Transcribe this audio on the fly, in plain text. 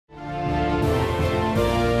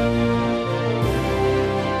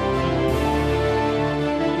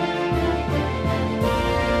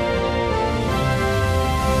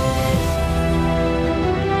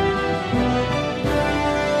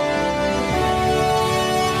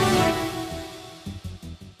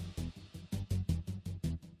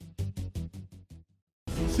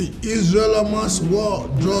The Isreal-Hamas war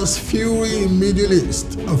draws fury in Middle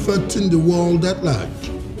East, affecting the world at large.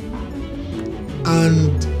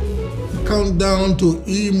 And countdown to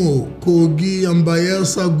Imo, Kogi, and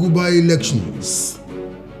Bayelsa Guba elections.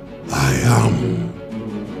 I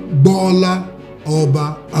am Bola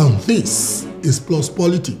Oba, and this is Plus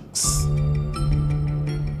Politics.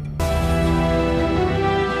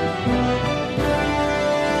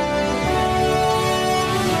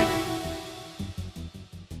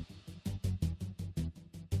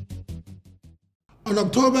 On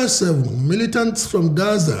October 7, militants from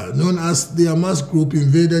Gaza, known as the Hamas group,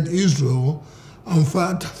 invaded Israel and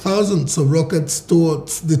fired thousands of rockets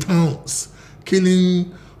towards the towns,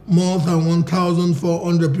 killing more than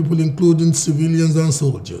 1,400 people, including civilians and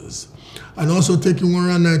soldiers, and also taking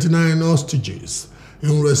 199 hostages.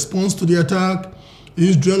 In response to the attack,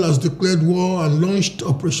 Israel has declared war and launched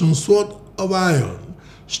Operation Sword of Iron,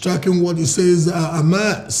 striking what it says are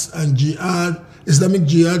Hamas and Islamic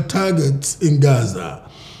Jihad targets in Gaza.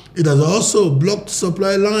 It has also blocked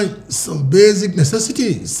supply lines of basic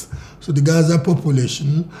necessities to the Gaza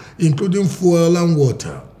population, including fuel and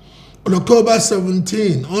water. On October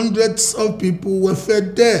 17, hundreds of people were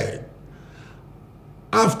found dead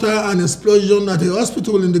after an explosion at a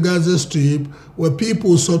hospital in the Gaza Strip where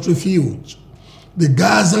people sought refuge. The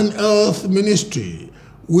Gazan Health Ministry,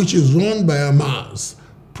 which is run by Hamas,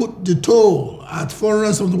 put the toll at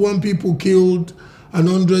 471 people killed and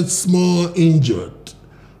hundreds more injured.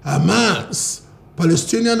 Hamas,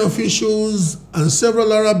 Palestinian officials, and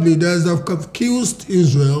several Arab leaders have accused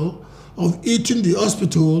Israel of eating the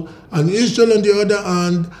hospital, and Israel, on the other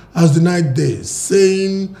hand, has denied this,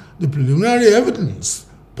 saying the preliminary evidence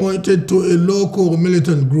pointed to a local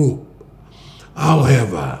militant group.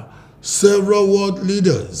 However, several world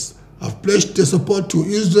leaders have pledged their support to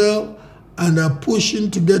Israel and are pushing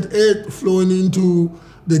to get aid flowing into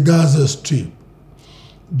the Gaza Strip.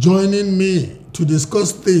 Joining me to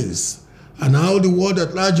discuss this and how the world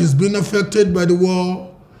at large is being affected by the war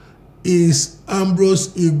is Ambrose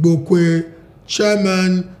Igbokwe,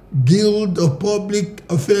 Chairman, Guild of Public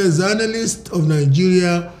Affairs Analysts of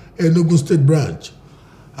Nigeria, Enugu State Branch.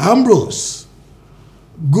 Ambrose,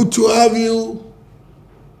 good to have you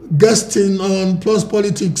guesting on Plus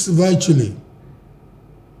Politics virtually.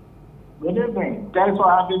 Good evening. Thanks for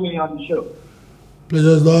having me on the show. Pleasure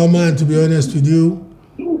is all mine, to be honest with you.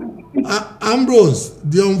 Ambrose,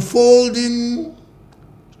 the unfolding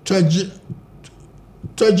tragedy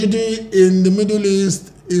in the Middle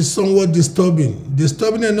East is somewhat disturbing.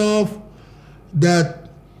 Disturbing enough that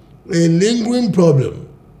a lingering problem,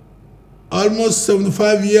 almost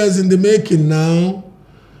 75 years in the making now,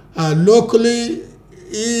 locally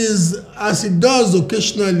is, as it does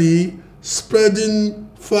occasionally, spreading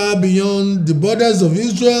far beyond the borders of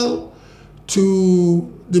Israel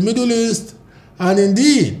to the Middle East. And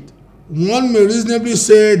indeed, one may reasonably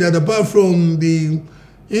say that apart from the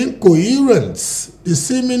incoherence, the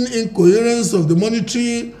seeming incoherence of the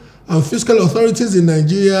monetary and fiscal authorities in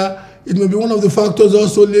Nigeria, it may be one of the factors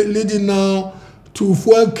also leading now to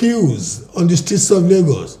fuel queues on the streets of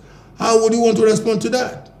Lagos. How would you want to respond to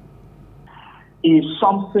that? It's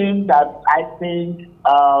something that I think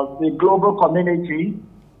the global community,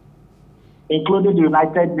 including the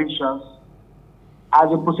United Nations, has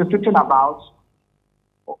been prosecuting about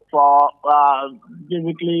for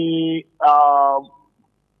basically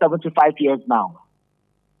 75 years now.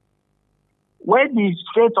 When the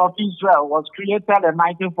State of Israel was created in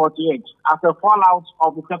 1948 as a fallout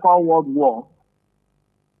of the Second World War,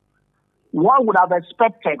 one would have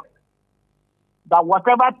expected that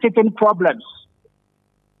whatever teething problems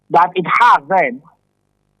that it had then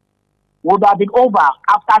would have been over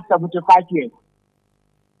after 75 years.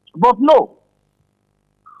 But no.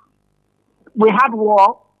 We had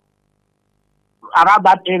war around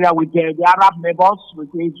that area with the Arab neighbors, with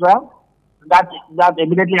Israel. That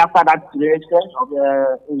immediately after that creation of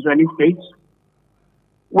the Israeli state.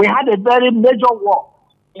 We had a very major war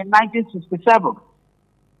in 1967,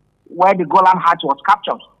 where the Golan Heights was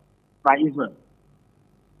captured by Israel.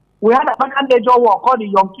 We had another major war called the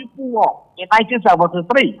Yom Kippur War in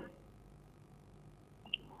 1973.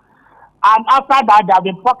 And after that, there have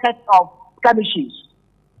been pockets of skirmishes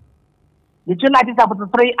between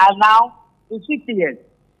 1973 and now in 60 years.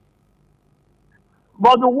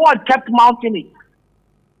 But the world kept mounting it.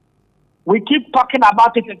 We keep talking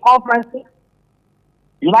about it in conferences.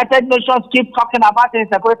 United Nations keep talking about it in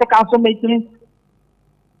Security Council meetings.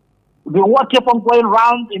 The war kept on going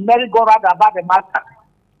round in merry-go-round about the matter.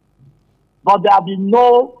 But there have been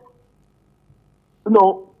no,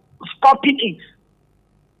 stopping it.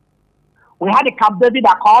 We had the Camp David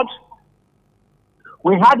Accord.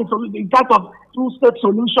 We had in terms of two-state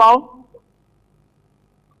solution.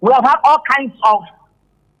 We have had all kinds of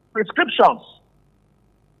prescriptions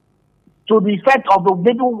to the effect of the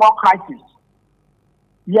Middle War crisis,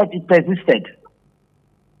 yet it persisted.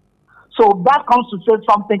 So that comes to say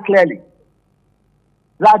something clearly,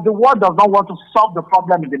 that the world does not want to solve the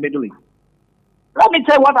problem in the Middle East. Let me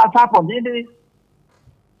tell you what has happened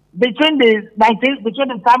between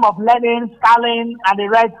the time of Lenin, Stalin, and the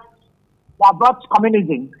rest that brought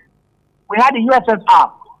communism. We had the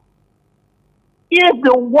USSR. If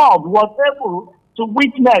the world was able to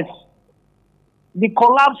witness the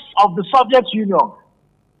collapse of the Soviet Union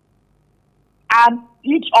and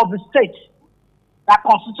each of the states that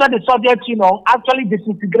constituted the Soviet Union actually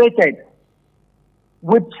disintegrated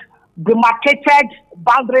with demarcated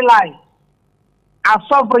boundary lines and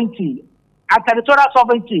sovereignty and territorial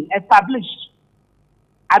sovereignty established,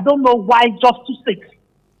 I don't know why just two states,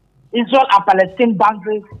 Israel and Palestine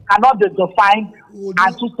boundaries, cannot be defined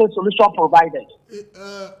and two-state solution provided.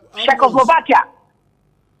 Czechoslovakia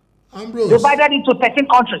divided into 13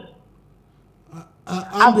 countries.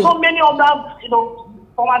 And so many other,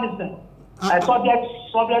 former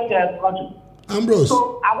Soviet countries. Ambrose.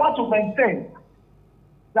 So I want to maintain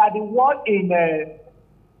that the war in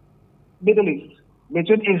Middle East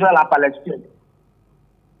between Israel and Palestine,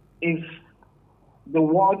 if the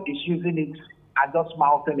world is using it and just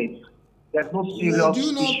mouthing it, there's no serious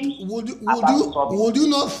issues. Would you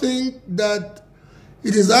not think that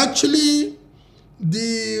it is actually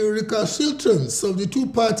the recalcitrance of the two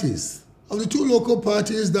parties, of the two local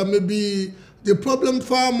parties, that may be the problem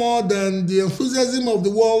far more than the enthusiasm of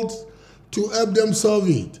the world to help them solve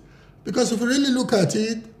it? Because if you really look at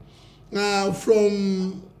it,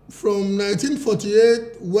 from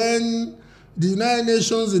 1948, when the United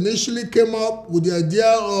Nations initially came up with the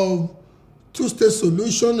idea of two-state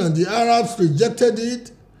solution and the Arabs rejected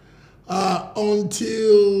it,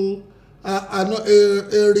 until a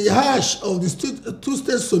rehash of the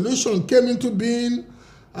two-state solution came into being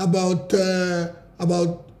about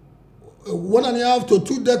 1.5 to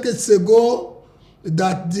 2 decades ago,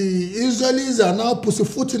 that the Israelis are now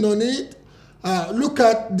pussyfooting on it. Look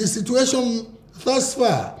at the situation thus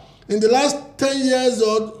far. In the last 10 years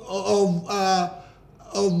of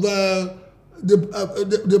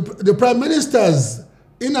the Prime Minister's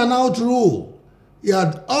in and out rule, he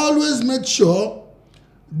had always made sure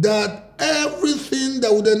that everything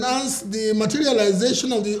that would enhance the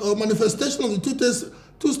materialization of or manifestation of the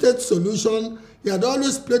two-state solution, he had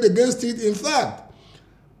always played against it. In fact,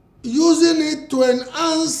 using it to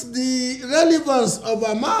enhance the relevance of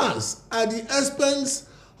Hamas at the expense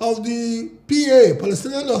of the PA,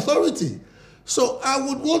 Palestinian Authority. So I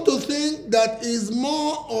would want to think that is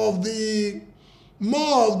more of the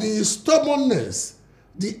stubbornness,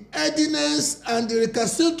 the edginess, and the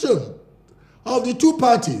recalcitrance of the two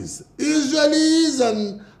parties, Israelis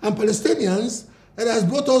and Palestinians, that has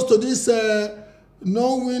brought us to this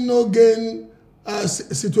no-win, no-gain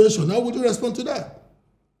situation. How would you respond to that?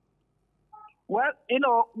 Well,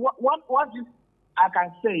 what I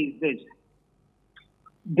can say is this.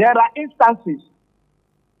 There are instances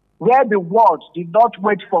where the world did not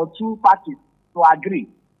wait for two parties to agree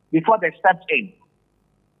before they stepped in.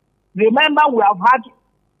 Remember, we have had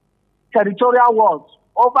territorial wars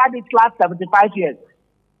over these last 75 years.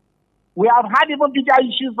 We have had even bigger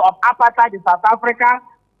issues of apartheid in South Africa.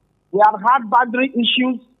 We have had boundary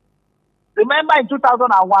issues. Remember in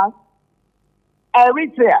 2001,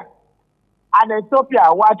 Eritrea and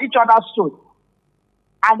Ethiopia were at each other's throat.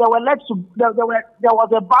 And they were led to, there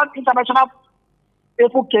was a band, international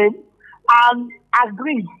people came and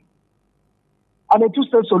agreed on a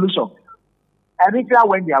two-state solution. Eritrea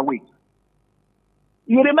went their way.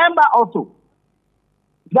 You remember also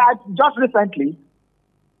that just recently,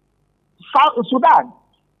 Sudan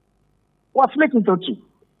was split into two.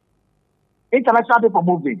 International people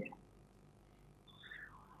moved in.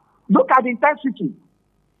 Look at the intensity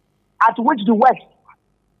at which the West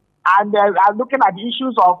and are looking at the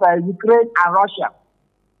issues of Ukraine and Russia.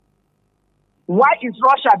 Why is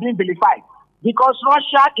Russia being vilified? Because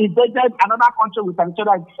Russia invaded another country with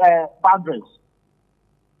territorial boundaries.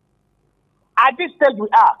 At this stage we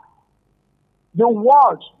are, the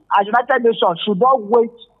world and United Nations should not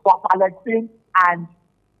wait for Palestine and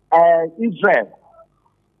Israel.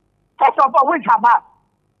 First of all, which Hamas?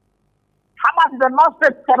 Hamas is a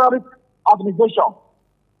non-state terrorist organization.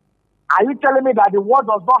 Are you telling me that the world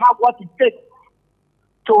does not have what it takes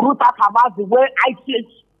to root out Hamas the way ISIS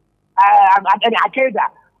and Al-Qaeda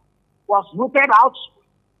was rooted out?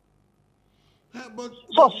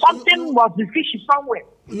 So something must be fishy somewhere.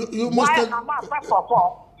 You must Why Hamas, first of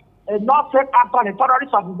all, a non-state actor, a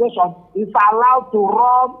terrorist organization, is allowed to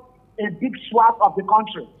run a big swath of the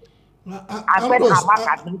country.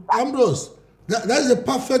 Ambrose, that is a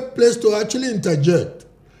perfect place to actually interject.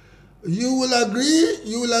 You will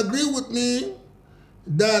agree with me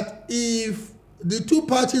that if the two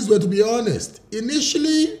parties were to be honest,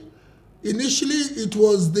 initially it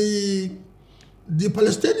was the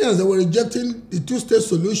Palestinians that were rejecting the two-state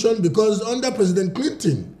solution because under President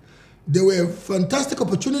Clinton, there were fantastic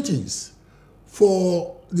opportunities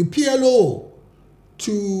for the PLO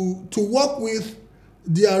to work with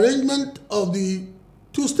the arrangement of the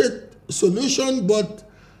two-state solution, but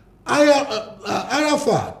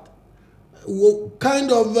Arafat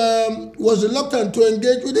kind of was reluctant to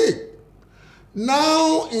engage with it.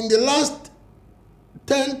 Now, in the last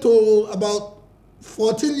 10 to about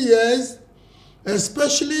 14 years,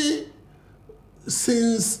 especially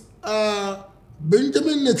since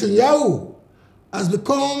Benjamin Netanyahu has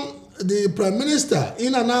become the prime minister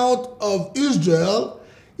in and out of Israel,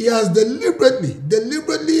 he has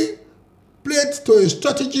deliberately played to a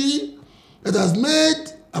strategy that has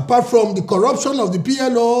made, apart from the corruption of the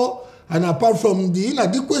PLO and apart from the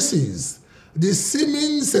inadequacies, the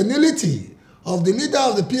seeming senility of the leader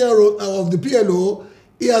of the PLO,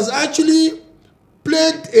 he has actually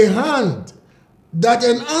played a hand that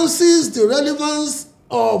enhances the relevance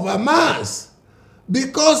of Hamas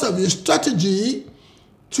because of his strategy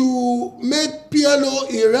to make PLO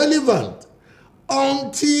irrelevant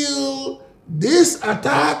until this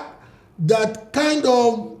attack that kind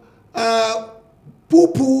of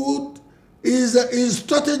poo-pooed his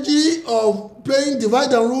strategy of playing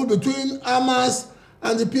divide and rule between Hamas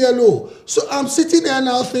and the PLO. So I'm sitting there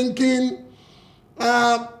now thinking,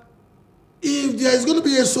 if there is going to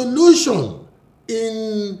be a solution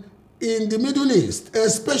in the Middle East,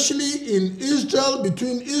 especially in Israel,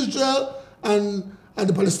 between Israel and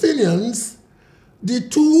the Palestinians, the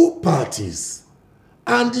two parties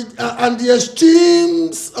and the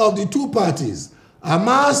extremes of the two parties,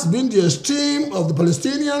 Hamas being the extreme of the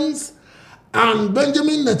Palestinians, and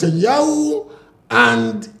Benjamin Netanyahu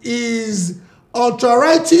and his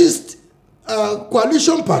ultra-rightist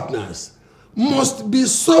coalition partners must be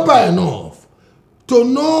sober enough to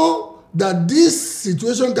know that this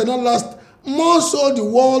situation cannot last. More so, the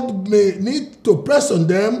world may need to press on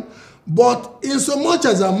them, but in so much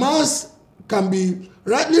as Hamas can be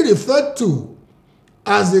rightly referred to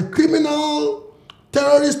as a criminal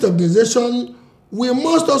terrorist organization, we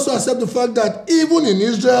must also accept the fact that even in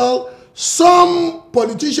Israel, some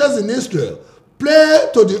politicians in Israel play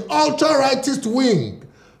to the ultra-rightist wing,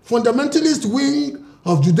 fundamentalist wing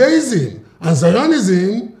of Judaism and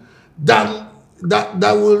Zionism that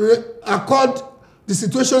will accord the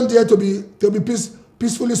situation there to be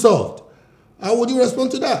peacefully solved. How would you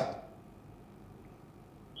respond to that?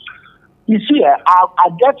 You see, I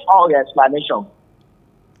get all your explanation.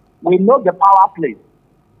 We know the power play.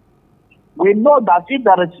 We know that if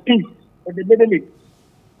there is peace in the Middle East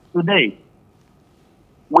today,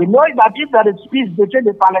 we know that if there is peace between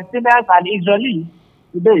the Palestinians and Israelis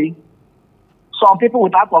today, some people will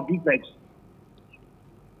be out of business.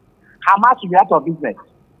 Hamas will be out of business.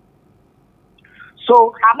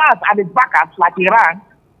 So Hamas and its backers, like Iran,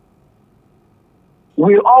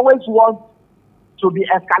 will always want to be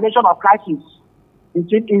escalation of crisis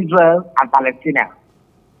between Israel and Palestine.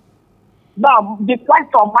 Now, the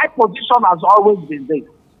question, my position has always been this.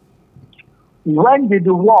 When did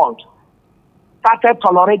the world started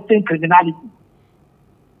tolerating criminality?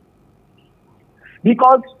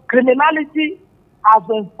 Because criminality has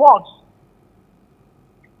been fought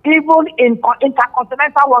even in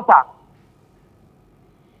intercontinental water.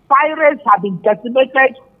 Pirates have been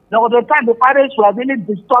decimated. There was a time the pirates were really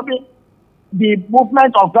disturbing the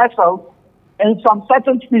movement of vessels in some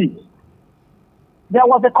certain seas. There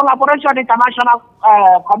was a collaboration international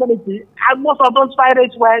community, and most of those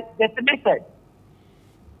pirates were decimated.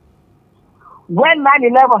 When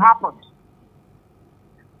 9/11 happened,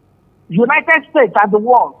 United States and the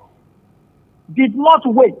world did not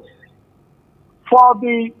wait for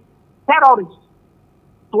the terrorists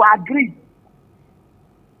to agree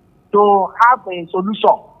to have a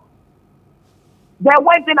solution. They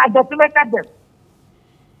went in and decimated them.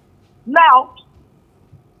 Now,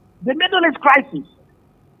 the Middle East crisis,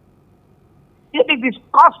 if it is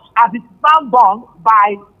caused as it's now done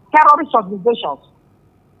by terrorist organizations,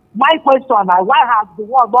 my question is, why has the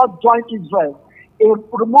world not joined Israel in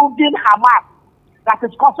removing Hamas that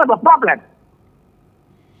is causing the problem?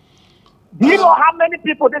 Do you know how many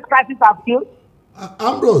people this crisis has killed?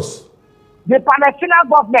 Ambrose. The Palestinian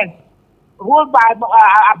government, ruled by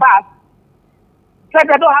Abbas, said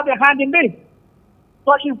they don't have a hand in this.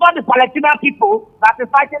 So it's not the Palestinian people that is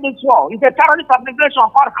fighting this war. It's a terrorist organization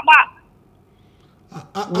called Hamas.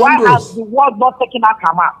 Why has the world not taken out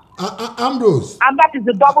Hamas? Ambrose. And that is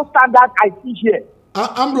the double standard I see here.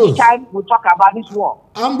 Ambrose. Each time we talk about this war.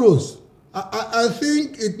 Ambrose, I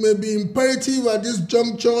think it may be imperative at this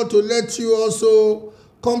juncture to let you also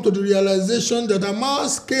come to the realization that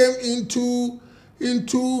Hamas came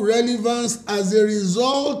into relevance as a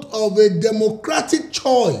result of a democratic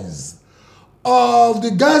choice of the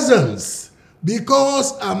Gazans,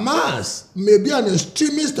 because Hamas may be an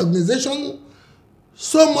extremist organization,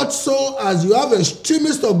 so much so as you have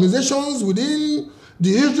extremist organizations within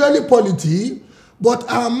the Israeli polity, but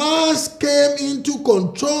Hamas came into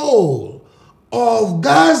control of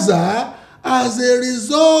Gaza as a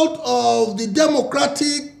result of the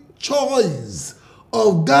democratic choice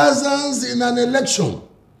of Gazans in an election.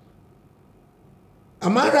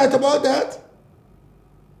 Am I right about that?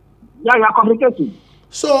 Yeah, you are communicating.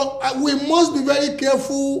 So we must be very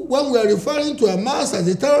careful when we are referring to Hamas as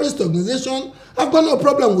a terrorist organization. I've got no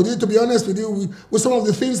problem with it, to be honest with you, with some of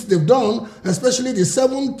the things they've done, especially the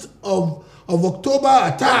 7th of October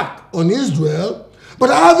attack on Israel. But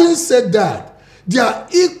having said that, there are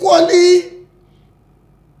equally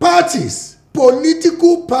parties,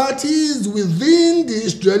 political parties within the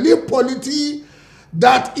Israeli polity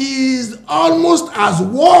that is almost as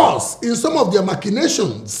worse in some of their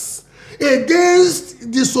machinations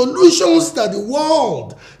against the solutions that the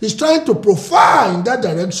world is trying to profile in that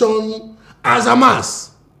direction as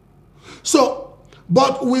Hamas. So,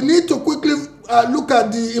 but we need to quickly look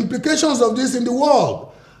at the implications of this in the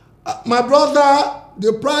world. My brother,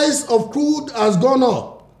 the price of crude has gone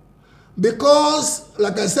up because,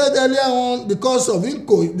 like I said earlier on, because of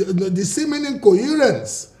the seeming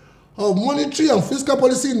incoherence of monetary and fiscal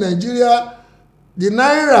policy in Nigeria, the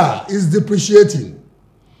naira is depreciating.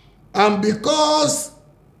 And because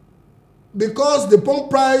the pump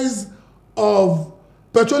price of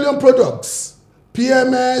petroleum products,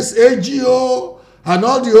 PMS, AGO, and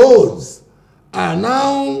all the O's are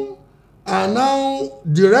now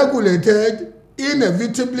deregulated,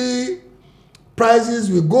 inevitably prices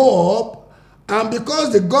will go up. And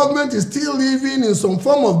because the government is still living in some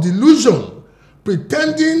form of delusion,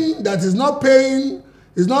 pretending that it's not paying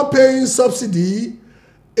subsidy,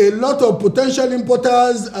 a lot of potential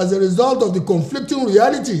importers, as a result of the conflicting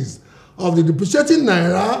realities of the depreciating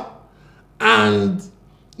naira and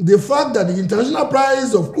the fact that the international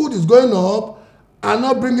price of crude is going up, are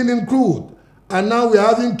not bringing in crude. And now we're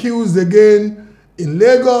having queues again in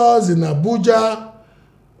Lagos, in Abuja.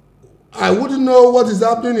 I wouldn't know what is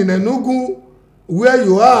happening in Enugu, where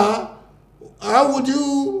you are. How would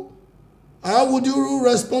you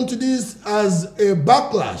respond to this as a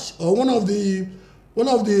backlash or one of the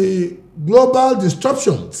global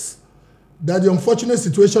disruptions that the unfortunate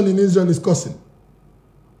situation in Israel is causing?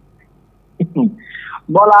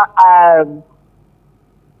 Bola,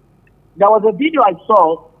 there was a video I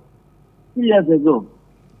saw 2 years ago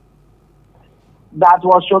that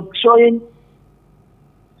was showing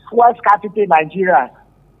fuel scarcity in Nigeria,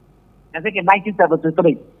 I think in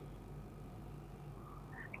 1973.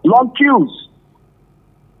 Long queues.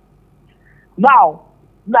 Now,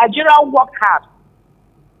 Nigeria worked hard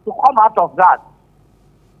to come out of that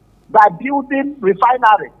by building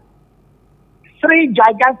refineries, 3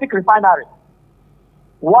 gigantic refineries,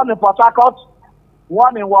 one in Port Harcourt,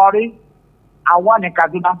 one in Warri, and one in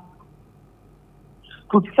Kaduna,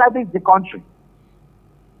 to service the country.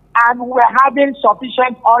 And we're having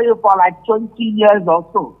sufficient oil for like 20 years or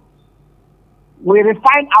so. We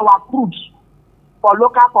refine our crude for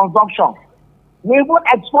local consumption. We even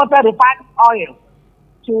exported refined oil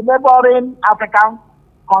to neighboring African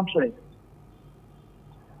countries.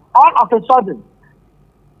 All of a sudden,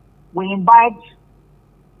 we invite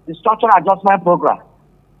the structural adjustment program,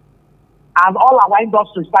 and all our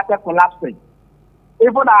industries started collapsing.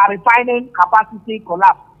 Even our refining capacity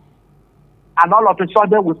collapsed. And all of a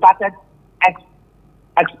sudden, we started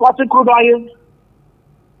exporting crude oil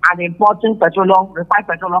and importing refined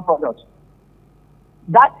petroleum products.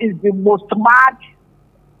 That is the most mad,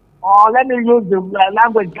 or let me use the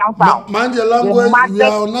language downtown. Mind your language, we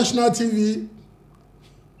are on national TV.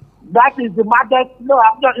 That is the maddest,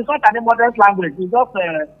 it's not any modest language, it's just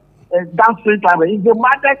a downstream language. It's the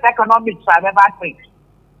maddest economics I've ever seen.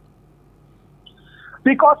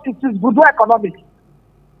 Because it is voodoo economics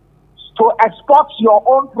to export your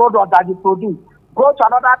own product that you produce, go to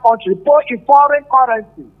another country, pay in foreign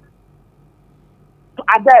currency,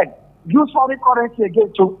 and then use foreign currency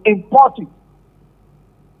again to import it.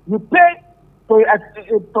 You pay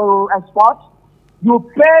to export,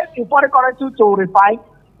 you pay in foreign currency to refine,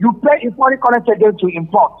 You pay in foreign currency again to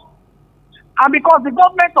import. And because the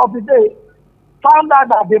government of the day found out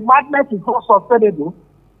that the madness is not sustainable,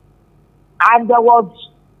 and there was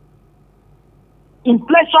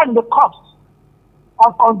inflation in the cost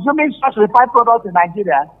of consuming such refined products in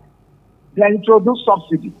Nigeria, they introduced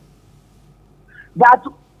subsidy. That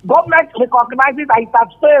government recognizes that it has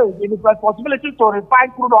failed in its responsibility to refine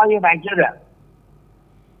crude oil in Nigeria.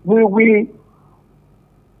 We will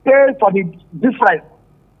pay for the difference.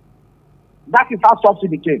 That is how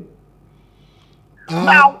subsidy came.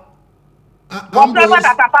 Now, whatever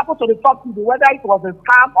that has happened to the subsidy, whether it was a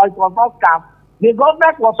scam or it was not scam, the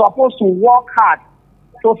government was supposed to work hard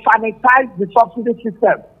to sanitize the subsidy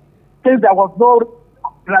system since there was no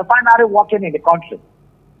refinery working in the country.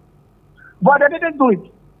 But they didn't do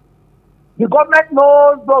it. The government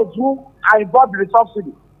knows those who are involved in the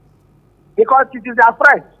subsidy because it is their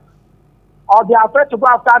friends, or they are afraid to go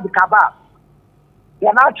after the cabal. They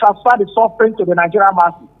are now transfer the suffering to the Nigerian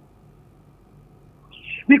masses.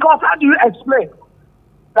 Because how do you explain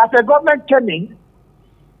that the government came in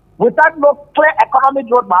without no clear economic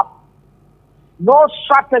roadmap, no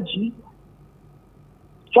strategy,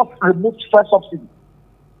 just remove first subsidy?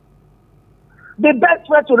 The best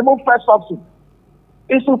way to remove first subsidy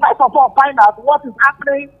is to first of all find out what is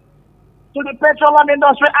happening to the Petroleum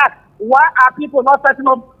Industry Act. Why are people not setting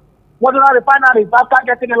up modular refineries after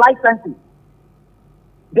getting a license?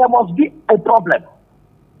 There must be a problem.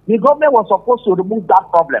 The government was supposed to remove that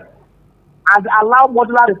problem and allow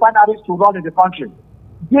modular refineries to run in the country.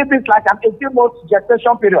 Give it like an 18-month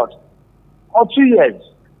gestation period or 2 years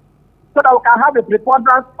so that we can have a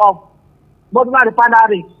preponderance of modular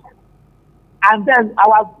refineries, and then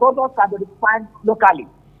our products can be refined locally.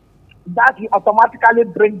 That will automatically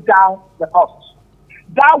bring down the cost.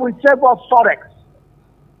 That will save us forex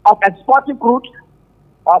of exporting crude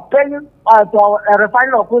or paying for a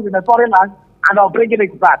refining of crude in a foreign land and of bringing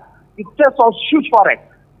it back. It saves us huge forex.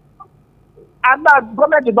 And now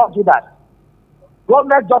government did not do that.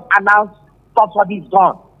 Government just announced subsidy is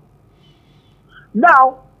gone.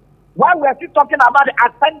 Now, while we are still talking about the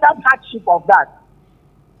attendant hardship of that,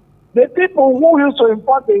 the people who used to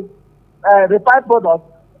import the refined products,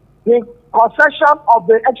 the concession of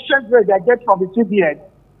the exchange rate they get from the CBN,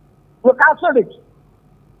 we cancel it.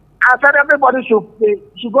 I said everybody should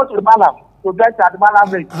go to the Malam to get at the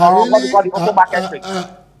Malam rate, or what we call the open market rate.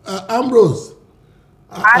 Ambrose,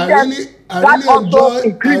 I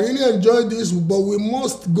really enjoy this, but we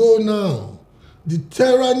must go now. The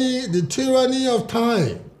tyranny of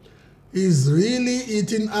time is really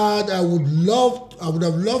eating hard. I would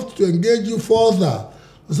have loved to engage you further.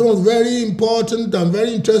 Some of the very important and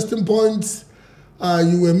very interesting points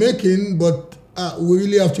you were making, but we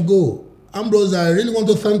really have to go. Ambrose, I really want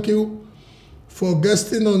to thank you for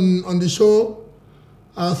guesting on the show.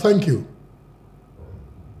 Thank you.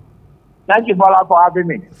 Thank you, Bola, for having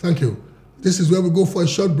me. Thank you. This is where we go for a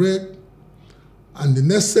short break. And the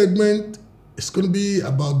next segment is going to be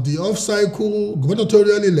about the off-cycle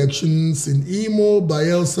gubernatorial elections in Imo,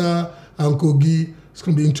 Bayelsa, and Kogi. It's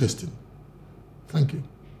going to be interesting. Thank you.